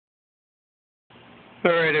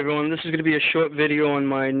Alright everyone, this is going to be a short video on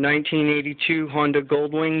my 1982 Honda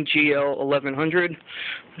Goldwing GL1100,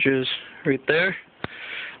 which is right there.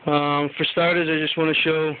 For starters, I just want to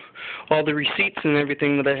show all the receipts and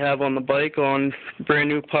everything that I have on the bike on brand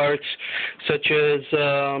new parts, such as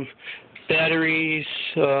batteries,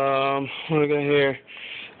 what do I got here,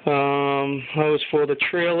 hose for the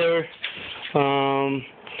trailer,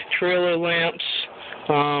 trailer lamps,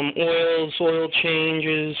 oils, oil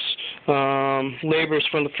changes, labors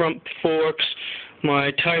from the front forks,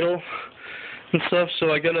 my title and stuff.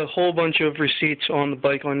 So I got a whole bunch of receipts on the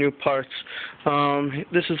bike on new parts.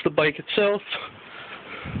 This is the bike itself.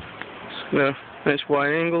 It's got a nice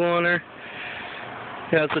wide angle on her.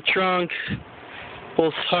 It has a trunk,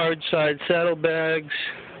 both hard side saddlebags,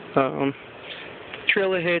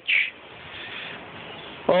 trailer hitch,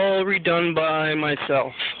 all redone by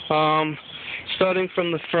myself. Starting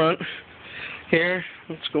from the front here,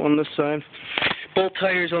 let's go on this side. Both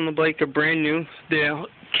tires on the bike are brand new. They're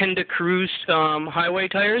Kenda Cruise highway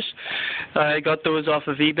tires. I got those off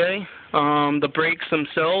of eBay. The brakes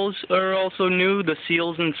themselves are also new. The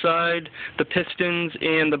seals inside, the pistons,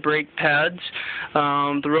 and the brake pads.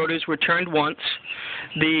 The rotors were turned once.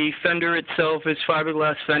 The fender itself is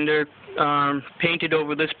fiberglass fender, painted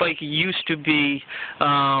over. This bike used to be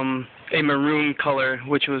a maroon color,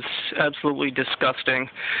 which was absolutely disgusting,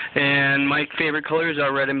 and my favorite colors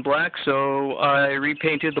are red and black, so I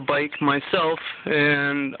repainted the bike myself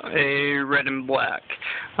in a red and black.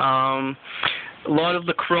 A lot of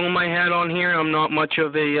the chrome I had on here, I'm not much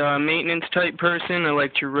of a maintenance type person. I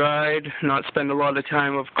like to ride, not spend a lot of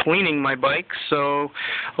time of cleaning my bike, so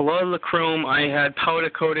a lot of the chrome I had powder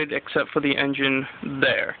coated except for the engine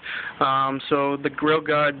there. So the grill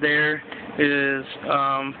guard there is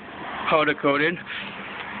powder coated.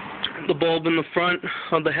 The bulb in the front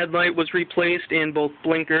of the headlight was replaced and both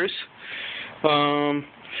blinkers.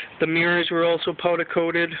 The mirrors were also powder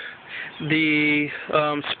coated. The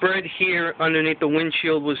spread here underneath the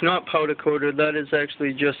windshield was not powder coated. That is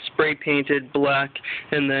actually just spray painted black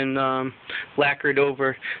and then lacquered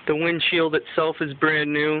over. The windshield itself is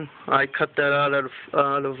brand new. I cut that out of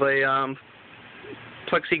a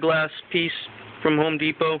plexiglass piece from Home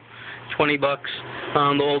Depot, $20.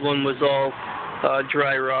 The old one was all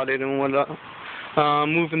dry rotted and whatnot.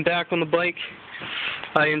 Moving back on the bike,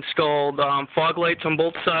 I installed fog lights on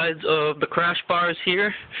both sides of the crash bars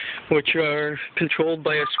here, which are controlled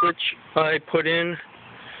by a switch I put in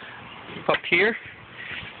up here.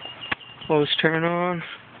 Those turn on.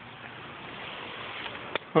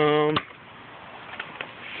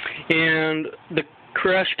 And the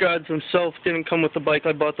crash guards themselves didn't come with the bike.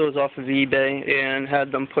 I bought those off of eBay and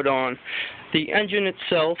had them put on. The engine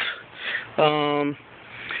itself, the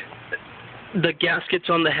gaskets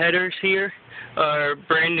on the headers here are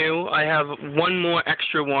brand new. I have one more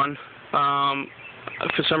extra one.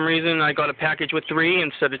 For some reason I got a package with 3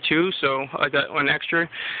 instead of 2, so I got one extra.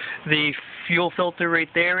 The fuel filter right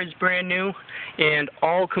there is brand new, and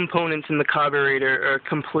all components in the carburetor are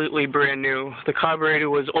completely brand new. The carburetor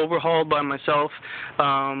was overhauled by myself.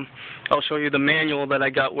 I'll show you the manual that I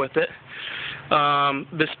got with it.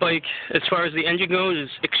 This bike, as far as the engine goes, is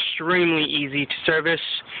extremely easy to service.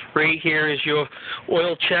 Right here is your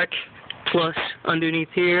oil check, plus underneath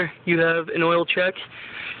here you have an oil check.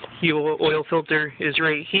 Your oil filter is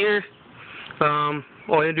right here.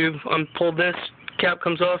 All you do, pull this, cap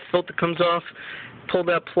comes off, filter comes off, pull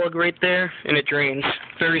that plug right there, and it drains.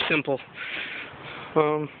 Very simple.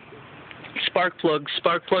 Spark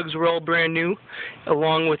plugs were all brand new,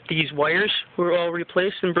 along with these wires were all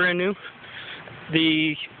replaced and brand new.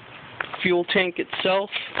 The fuel tank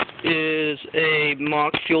itself is a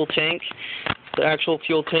mock fuel tank. The actual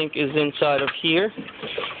fuel tank is inside of here.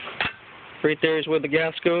 Right there is where the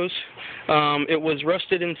gas goes. It was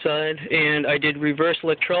rusted inside, and I did reverse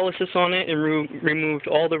electrolysis on it and removed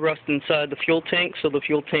all the rust inside the fuel tank, so the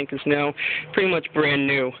fuel tank is now pretty much brand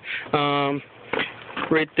new.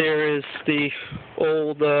 Right there is the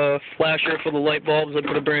old flasher for the light bulbs. I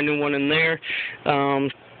put a brand new one in there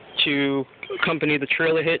to accompany the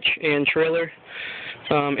trailer hitch and trailer.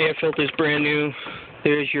 Air filter is brand new.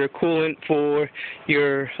 There's your coolant for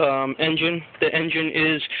your engine. The engine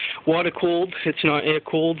is water-cooled. It's not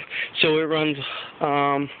air-cooled, so it runs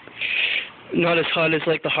not as hot as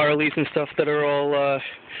like the Harleys and stuff that are all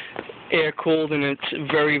air-cooled, and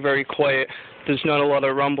it's very, very quiet. There's not a lot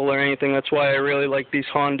of rumble or anything. That's why I really like these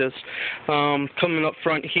Hondas. Coming up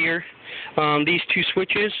front here, these 2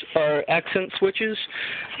 switches are accent switches.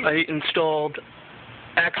 I installed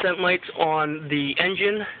accent lights on the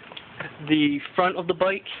engine, the front of the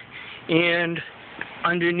bike, and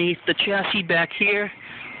underneath the chassis back here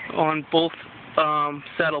on both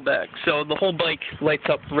saddlebag. So the whole bike lights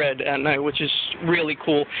up red at night, which is really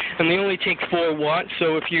cool. And they only take 4 watts,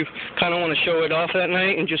 so if you kind of want to show it off at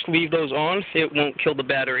night and just leave those on, it won't kill the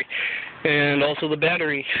battery. And also the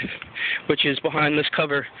battery, which is behind this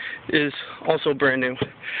cover, is also brand new.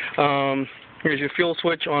 Here's your fuel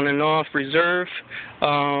switch, on and off, reserve.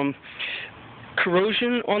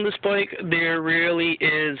 Corrosion on this bike, there really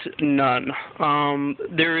is none.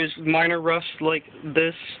 There is minor rust like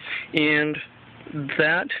this and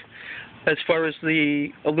that. As far as the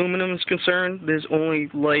aluminum is concerned, there's only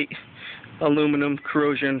light aluminum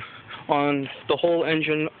corrosion on the whole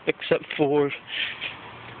engine, except for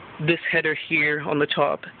this header here on the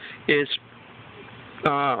top is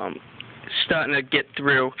starting to get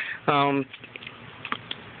through.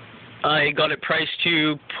 I got it priced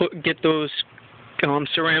to get those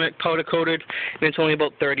ceramic powder coated, and it's only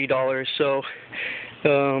about $30. So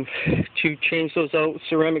to change those out,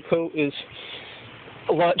 ceramic coat is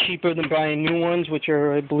a lot cheaper than buying new ones, which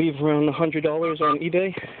are, I believe, around $100 on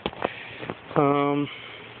eBay.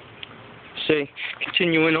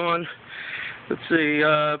 Continuing on, let's see,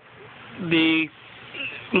 the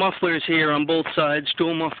mufflers here on both sides,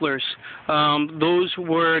 dual mufflers, those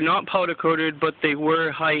were not powder coated, but they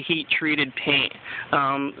were high heat treated paint.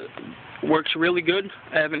 Works really good.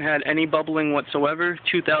 I haven't had any bubbling whatsoever.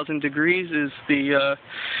 2,000 degrees is the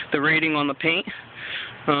rating on the paint.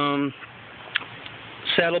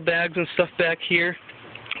 Saddlebags and stuff back here.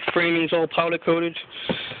 Framing's all powder coated.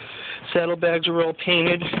 Saddlebags are all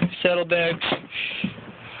painted. Saddlebags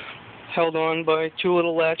held on by 2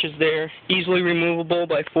 little latches there. Easily removable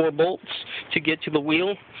by 4 bolts to get to the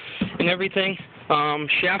wheel and everything.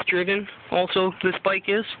 Shaft driven also this bike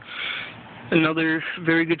is. Another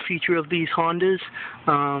very good feature of these Hondas.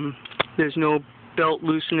 There's no belt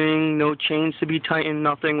loosening, no chains to be tightened,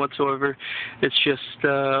 nothing whatsoever. It's just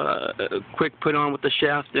a quick put on with the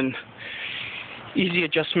shaft and easy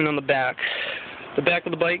adjustment on the back. The back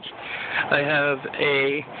of the bike, I have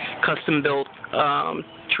a custom built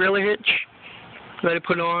trailer hitch that I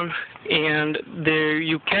put on, and there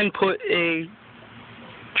you can put a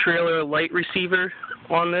trailer light receiver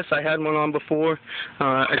on this. I had one on before.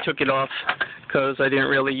 I took it off because I didn't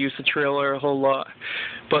really use the trailer a whole lot.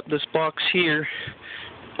 But this box here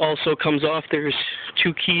also comes off. There's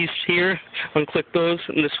 2 keys here. Unclick those,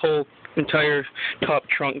 and this whole entire top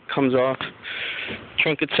trunk comes off.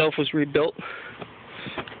 Trunk itself was rebuilt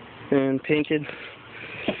and painted.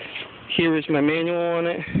 Here is my manual on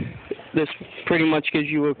it. This pretty much gives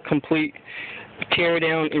you a complete tear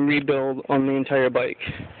down and rebuild on the entire bike.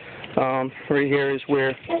 Right here is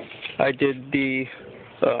where I did the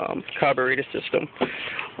carburetor system.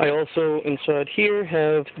 I also, inside here,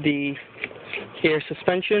 have the air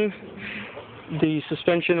suspension. The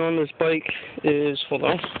suspension on this bike is, hold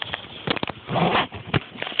on.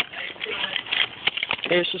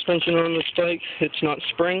 Air suspension on this bike, it's not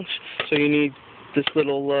springs, so you need this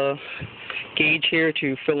little gauge here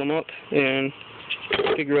to fill them up and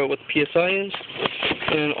figure out what the PSI is.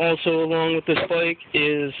 And also along with this bike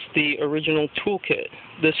is the original toolkit.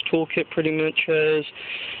 This toolkit pretty much has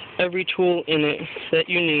every tool in it that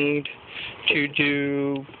you need to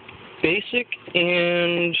do basic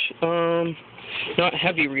and not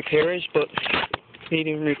heavy repairs, but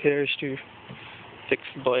medium repairs to fix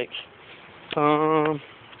the bike. Come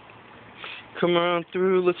around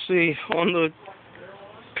through, let's see, on the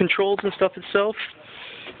controls and stuff itself.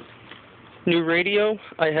 New radio.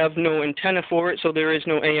 I have no antenna for it, so there is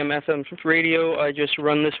no AM/FM radio. I just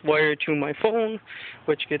run this wire to my phone,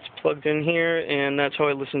 which gets plugged in here, and that's how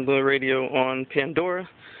I listen to the radio on Pandora.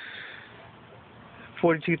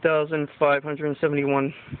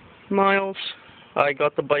 42,571 miles. I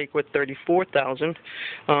got the bike with 34,000.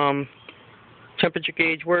 Temperature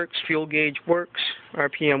gauge works, fuel gauge works,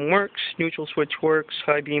 RPM works, neutral switch works,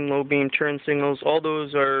 high beam, low beam, turn signals, all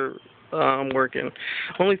those are working.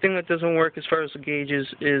 Only thing that doesn't work as far as the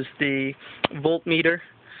gauges is the voltmeter.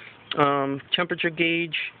 Temperature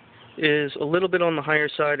gauge is a little bit on the higher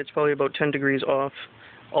side. It's probably about 10 degrees off.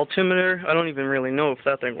 Altimeter, I don't even really know if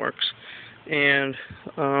that thing works. And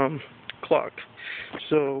clock.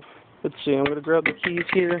 So let's see, I'm going to grab the keys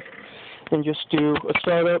here and just do a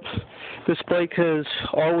startup. This bike has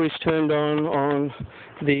always turned on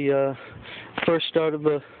the first start of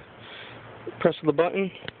the press of the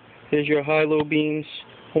button. Here's your high-low beams,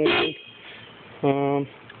 horn,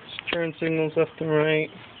 turn signals left and right,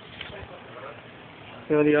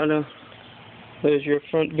 yada yada. There's your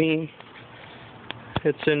front beam.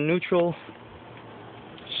 It's in neutral.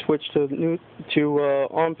 Switch to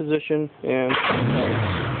on position and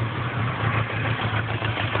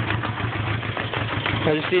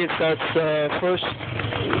As you see, it starts first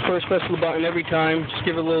press of the button every time. Just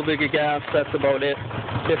give it a little bit of gas. That's about it.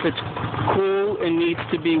 If it's cool and needs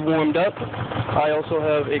to be warmed up, I also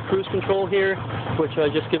have a cruise control here, which I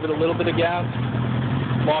just give it a little bit of gas,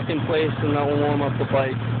 lock in place, and that will warm up the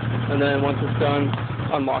bike. And then once it's done,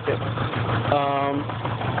 unlock it.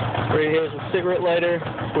 Right here is a cigarette lighter,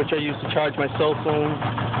 which I use to charge my cell phone.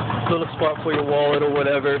 Little spot for your wallet or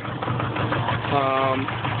whatever.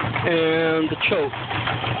 And the choke.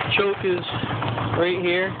 Choke is right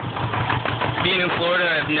here. Being in Florida,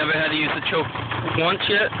 I've never had to use the choke once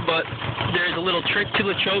yet, but there's a little trick to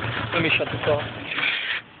the choke. Let me shut this off.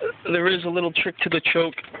 There is a little trick to the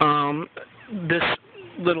choke. This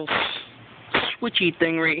little switchy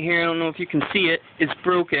thing right here, I don't know if you can see it, is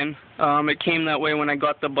broken. It came that way when I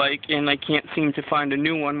got the bike, and I can't seem to find a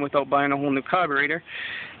new one without buying a whole new carburetor.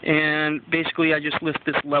 And basically I just lift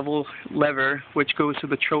this lever, which goes to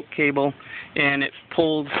the choke cable, and it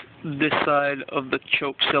pulls this side of the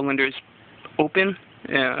choke cylinders open,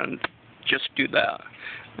 and just do that.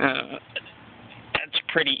 That's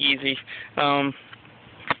pretty easy.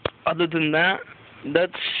 Other than that,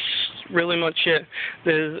 that's really much it.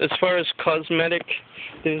 As far as cosmetic,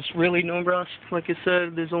 there's really no rust. Like I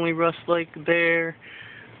said, there's only rust like there.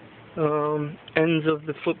 Ends of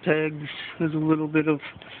the foot pegs, there's a little bit of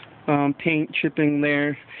paint chipping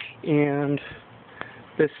there, and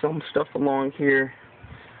there's some stuff along here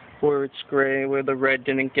where it's gray, where the red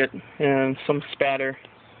didn't get, and some spatter,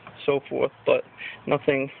 so forth, but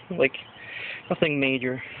nothing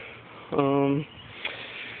major.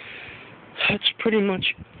 That's pretty much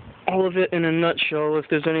all of it in a nutshell. If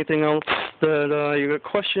there's anything else that you got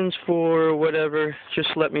questions for or whatever, just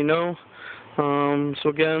let me know. So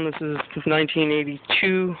again, this is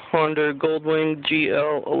 1982 Honda Goldwing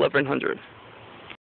GL 1100.